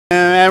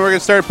And we're going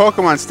to start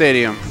Pokemon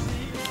Stadium.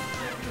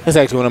 It's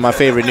actually one of my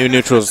favorite new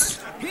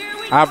neutrals.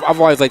 I've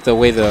always liked the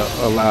way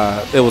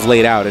it was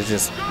laid out. It's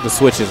just the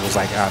switches was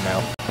like, oh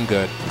no, I'm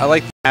good. I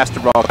like the Master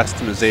Ball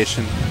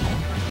customization.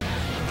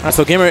 All right,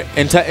 so Gimr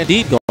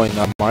indeed going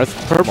Marth,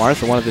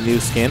 for one of the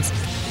new skins,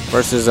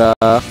 versus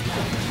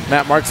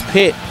Matt Mark's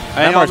Pit.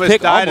 I almost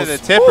Pick died of the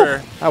tipper.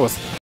 Woo, that was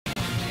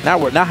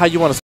not how you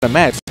want to start a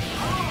match.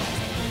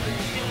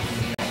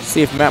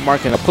 See if Matt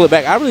Mark can pull it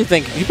back. I really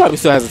think he probably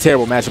still has a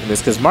terrible matchup in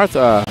this because Marth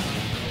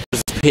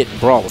versus Pit and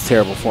Brawl was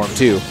terrible for him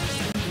too.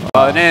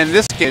 And then in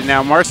this game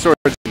now, Marth's sword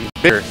is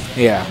bigger.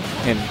 Yeah,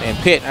 and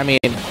Pit, I mean,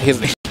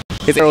 his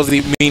arrows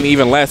mean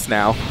even less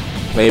now.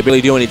 They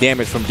really do any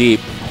damage from deep.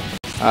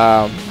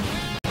 And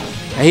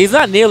he's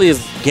not nearly as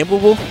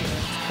gimbable,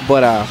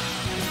 but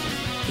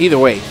either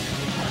way,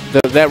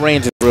 that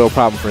range is a real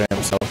problem for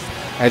him. So,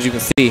 as you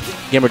can see,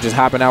 Gimr just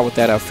hopping out with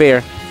that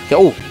fair.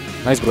 Oh,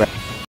 nice grab.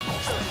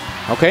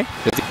 Okay.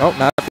 Oh,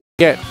 not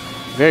yet.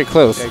 Very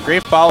close. Yeah,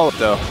 great follow-up,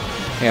 though.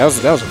 Yeah,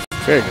 that was a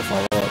very good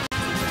follow-up.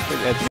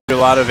 A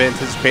lot of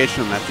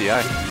anticipation on that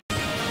DI.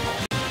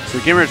 So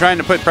Gimr trying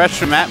to put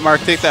pressure on Matt Mark,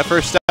 take that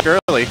first step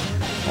early.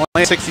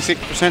 Only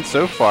 66%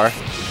 so far. All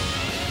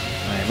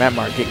right, Matt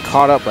Mark getting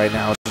caught up right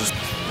now, just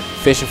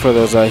fishing for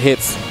those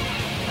hits.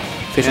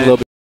 Fishing a little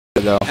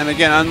bit though. And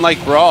again,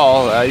 unlike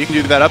Brawl, you can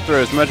do that up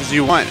throw as much as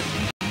you want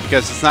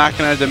because it's not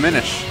going to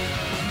diminish.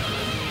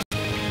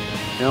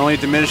 It only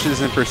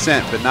diminishes in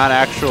percent, but not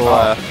actual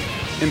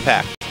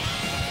impact.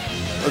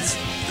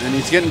 And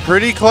he's getting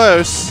pretty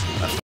close.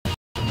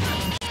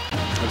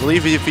 I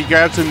believe if he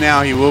grabs him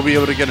now, he will be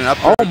able to get an up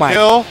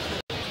kill.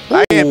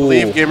 I can't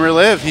believe Gimr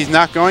lived. He's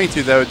not going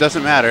to, though. It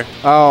doesn't matter.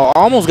 Oh,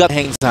 almost got the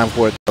hang time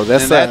for it, though.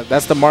 That's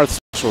the Marth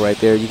special right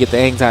there. You get the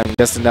hang time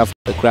just enough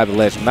to grab the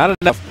ledge. Not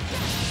enough.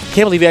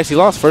 Can't believe he actually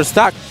lost first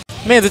stock.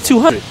 Man's at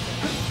 200. All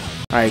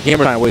right, Gimr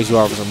trying to waste you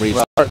off with some reach.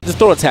 Just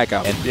throw a attack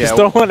out. Yeah, just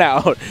throw one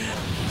out.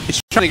 He's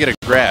trying to get a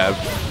grab.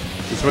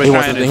 He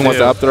wants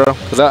the up throw?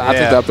 Because I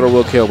think the up throw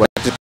will kill, but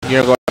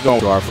you're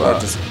going to our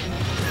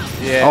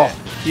Yeah. Oh.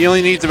 He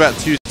only needs about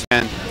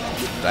 210,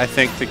 I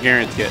think, to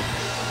guarantee it.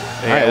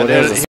 Yeah, right,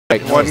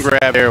 well, one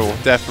grab there will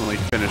definitely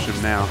finish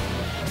him now.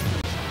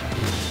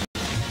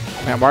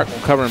 Matt Mark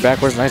covering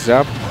backwards. Nice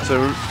job.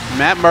 So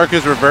Matt Mark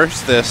has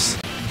reversed this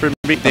from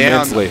being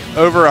down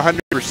over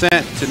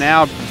 100% to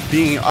now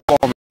being up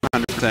almost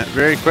 100%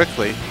 very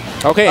quickly.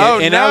 Okay,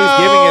 and now he's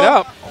giving it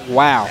up.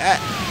 Wow.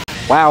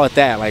 Wow at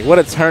that. Like, what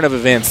a turn of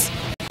events.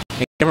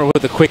 And Gimr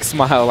with a quick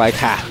smile like,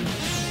 ha,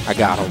 I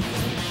got him.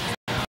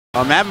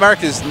 Matt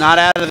Mark is not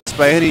out of this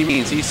by any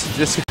means. He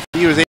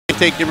was able to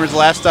take Gimr's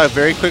last stock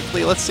very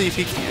quickly. Let's see if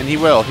he can, and he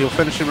will. He'll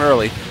finish him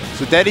early.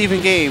 So dead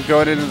even game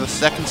going into the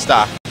second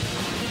stock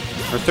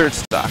or third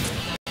stock.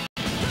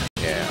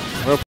 Yeah,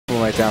 real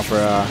pulling right down for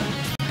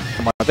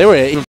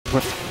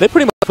they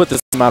pretty much put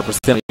this amount of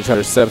percentage on each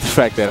other, except the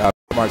fact that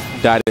Mark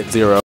died at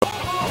 0.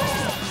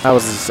 That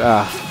was his.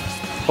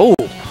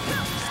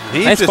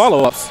 Nice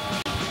follow-ups.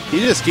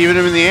 He's just keeping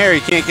him in the air. He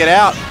can't get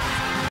out.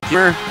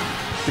 Gimr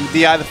can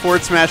DI the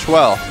forward smash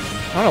well.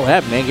 I don't know what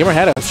happened, man. Gimr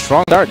had a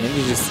strong start, and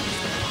he just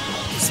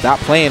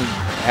stopped playing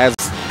as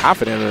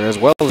confident or as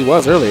well as he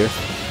was earlier.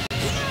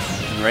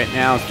 And right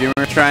now,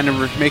 Gimr trying to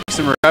make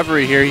some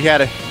recovery here. He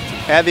had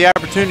the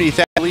opportunity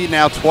to lead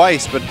now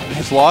twice, but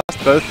has lost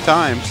both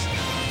times.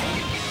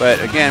 But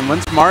again,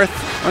 once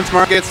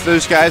Marth gets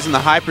those guys in the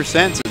high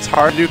percents, it's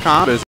hard to do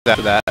combos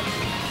after that.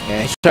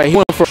 Yeah, he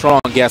went for a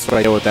strong guess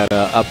right there with that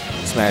up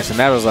smash, and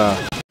that was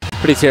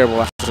pretty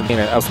terrible. Up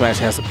smash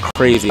has some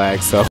crazy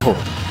lag, so you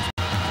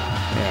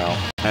know.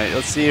 All right,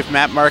 let's see if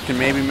Matt Mark can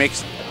maybe make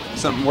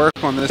something work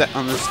on this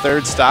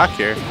third stock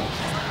here.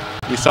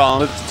 We saw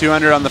him lift to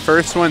 200 on the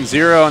first one,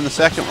 0 on the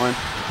second one.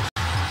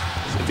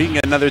 So if he can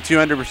get another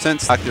 200%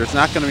 stock, there's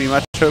not going to be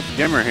much hope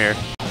for Gimr here.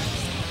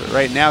 But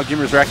right now,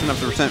 Gimr's racking up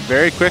the percent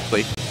very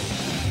quickly.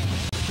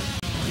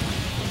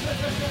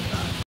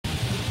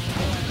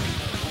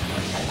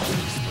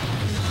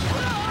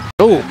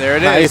 Oh, there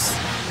it is.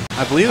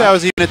 I believe that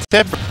was even a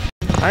tip.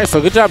 All right,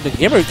 so good job to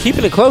Gimr,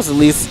 keeping it close at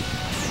least.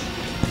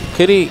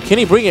 Can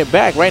he bring it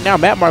back? Right now,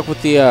 Matt Mark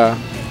with the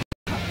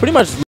pretty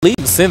much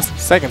leading since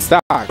second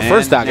stock.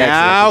 First stock,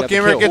 now actually.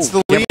 Now Gimr gets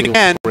the lead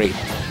again. Great.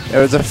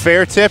 There was a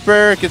fair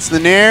tipper, gets the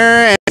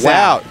nair, and he's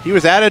out. He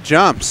was out of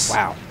jumps.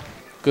 Wow.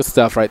 Good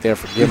stuff right there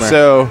for Gimr.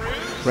 So,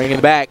 bringing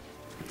it back.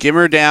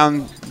 Gimr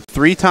down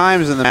 3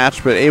 times in the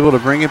match, but able to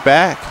bring it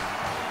back.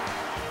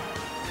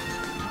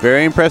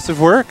 Very impressive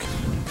work.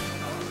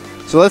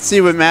 So let's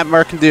see what Matt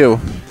Mark can do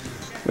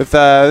with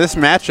this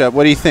matchup.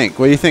 What do you think?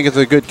 What do you think is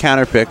a good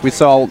counter pick? We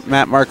saw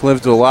Matt Mark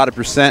live to a lot of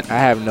percent. I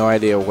have no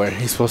idea where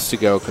he's supposed to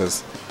go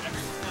because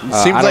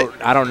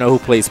I don't know who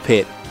plays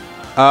Pit.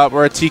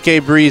 We're at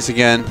TK Breeze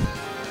again.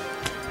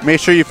 Make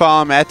sure you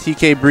follow him at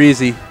TK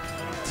Breezy.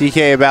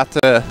 TK about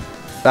to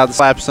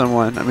slap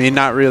someone. I mean,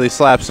 not really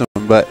slap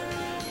someone, but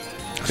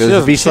because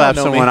if he slaps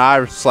someone,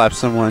 I slap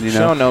someone. You know. She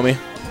don't know me.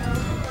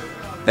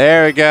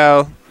 There we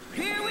go.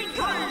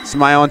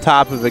 Smile on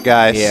top of it,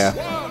 guys.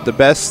 Yeah. The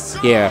best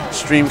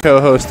stream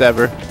co-host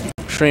ever.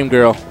 Stream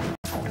girl.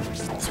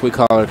 We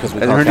call her because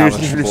we And call her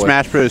Calvin new boy.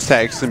 Smash Bros.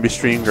 Tag is going to be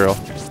Stream Girl.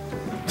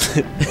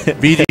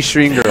 VG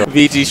Stream Girl.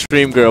 VG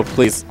Stream Girl,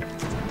 please.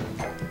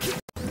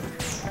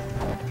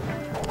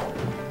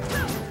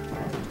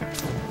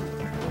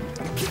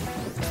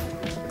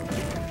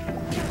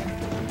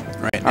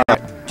 Right now,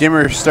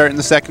 Gimr starting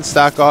the second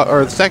stock off,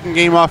 or the second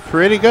game off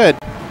pretty good.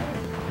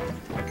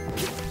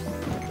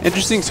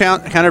 Interesting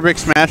counter break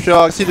smash though.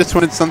 Obviously, just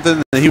wanted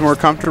something that he's more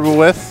comfortable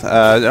with.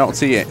 I don't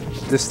see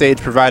this stage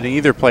providing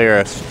either player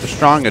a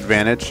strong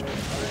advantage.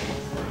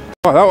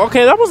 Oh,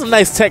 okay, that was a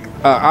nice tech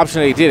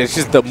option that he did. It's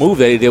just the move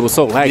that he did was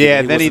so laggy. Yeah,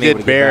 and then he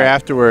did bear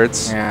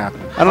afterwards. Yeah,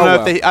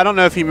 I don't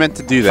know if he meant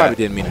to do that. Probably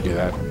didn't mean to do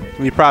that.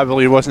 He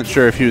probably wasn't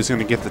sure if he was going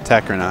to get the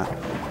tech or not.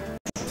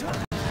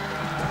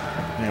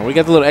 Yeah, we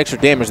got the little extra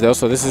damage though,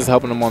 so this is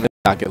helping him on the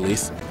stock at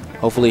least.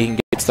 Hopefully he can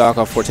get stock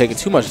off before taking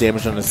too much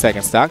damage on the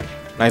second stock.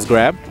 Nice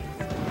grab.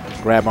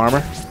 Grab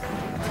armor.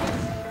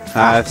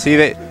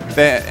 See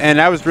and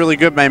that was really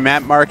good by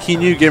Matt Mark. He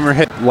knew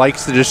Gimr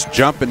likes to just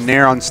jump and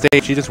nair on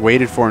stage. He just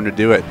waited for him to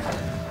do it.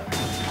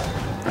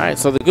 All right,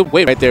 so the good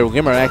wait right there.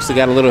 Gimr actually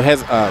got a little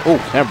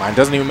oh, never mind.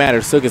 Doesn't even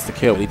matter. Still gets the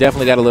kill. He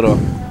definitely got a little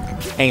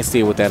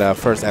angsty with that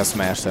first F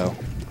smash. So,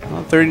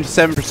 well,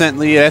 37%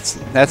 lead.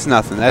 That's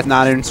nothing. That's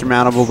not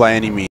insurmountable by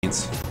any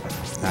means.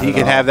 He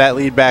could have that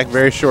lead back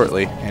very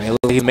shortly. And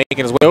he's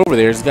making his way over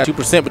there. He's got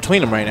 2%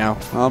 between him right now.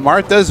 Well,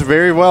 Marth does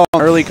very well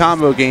in early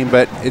combo game,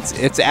 but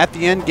it's at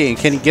the end game.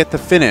 Can he get the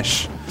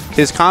finish?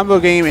 His combo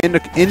game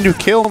into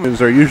kill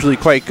moves are usually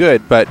quite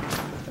good, but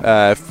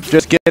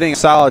just getting a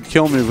solid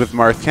kill move with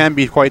Marth can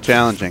be quite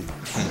challenging.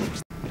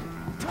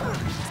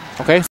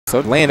 Okay,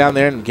 so laying down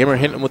there and Gimr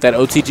hitting him with that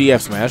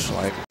OTGF smash.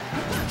 Like,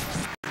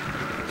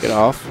 get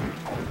off.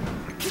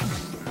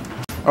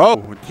 Oh,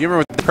 Gimr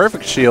with the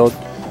perfect shield.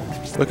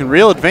 Looking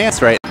real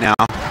advanced right now.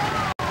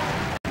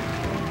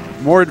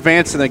 More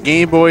advanced than the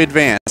Game Boy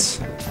Advance.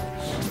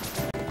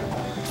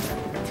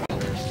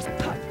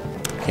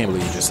 Can't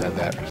believe you just said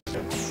that.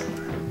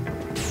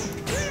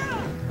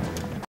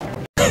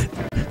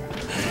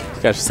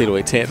 You guys should see the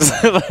way Tan's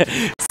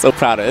so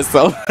proud of it.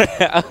 So,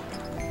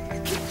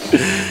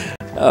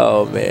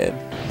 oh man.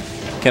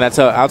 Can I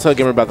tell? I'll tell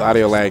Gimr about the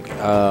audio lag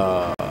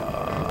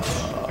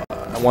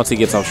once he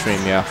gets off stream.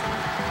 Yeah,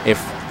 if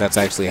that's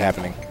actually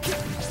happening.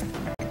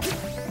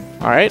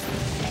 All right.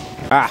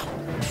 Ah.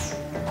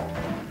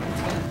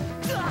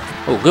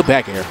 Oh, good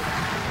back air.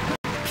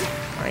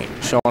 All right,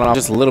 showing off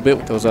just a little bit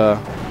with those.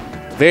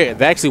 They're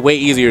actually way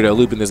easier to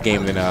loop in this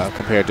game than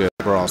compared to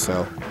Brawl.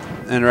 So.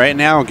 And right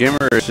now,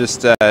 Gimr is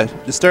just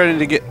starting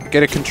to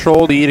get a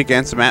controlled lead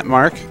against Matt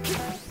Mark.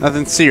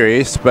 Nothing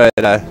serious, but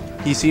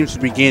he seems to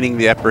be gaining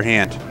the upper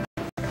hand.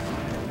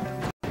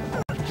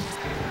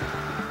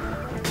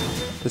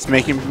 Just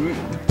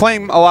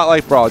playing a lot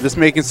like Brawl, just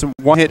making some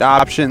one-hit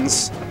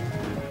options,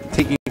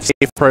 taking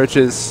safe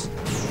approaches.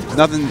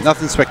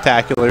 Nothing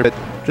spectacular, but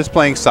just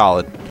playing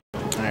solid.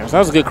 All right, so that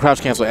was a good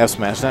crouch cancel F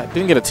smash.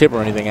 Didn't get a tip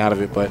or anything out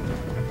of it, but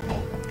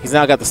he's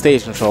now got the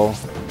stage control.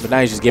 But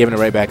now he's just giving it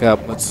right back up.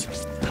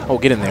 Oh,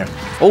 get in there.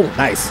 Oh,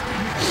 nice.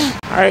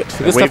 All right.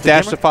 So wave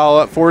dash to follow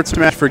up. Forward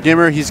smash for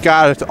Gimr. He's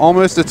got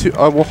almost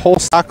a whole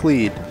stock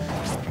lead.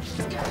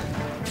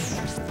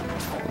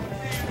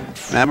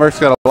 Matt Mark's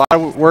got a lot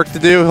of work to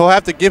do. He'll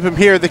have to give him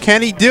here.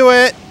 Can he do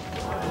it?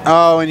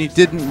 Oh, and he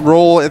didn't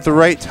roll at the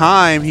right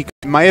time. He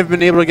might have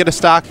been able to get a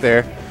stock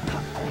there.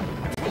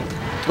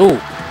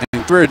 Ooh.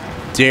 And for a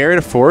dare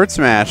to forward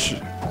smash.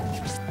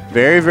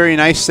 Very, very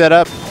nice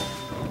setup.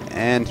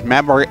 And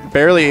Matt Mark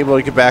barely able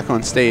to get back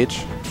on stage.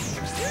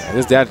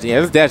 Yeah,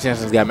 this dash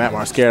chance has got Matt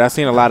Mark scared. I've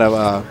seen a lot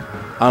of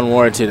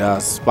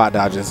unwarranted spot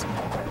dodges.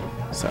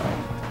 So,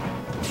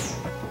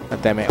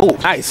 let that man. Oh,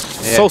 nice.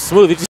 Yeah. So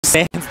smooth. He just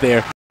stands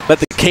there. Let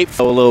the cape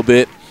flow a little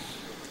bit.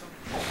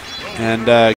 And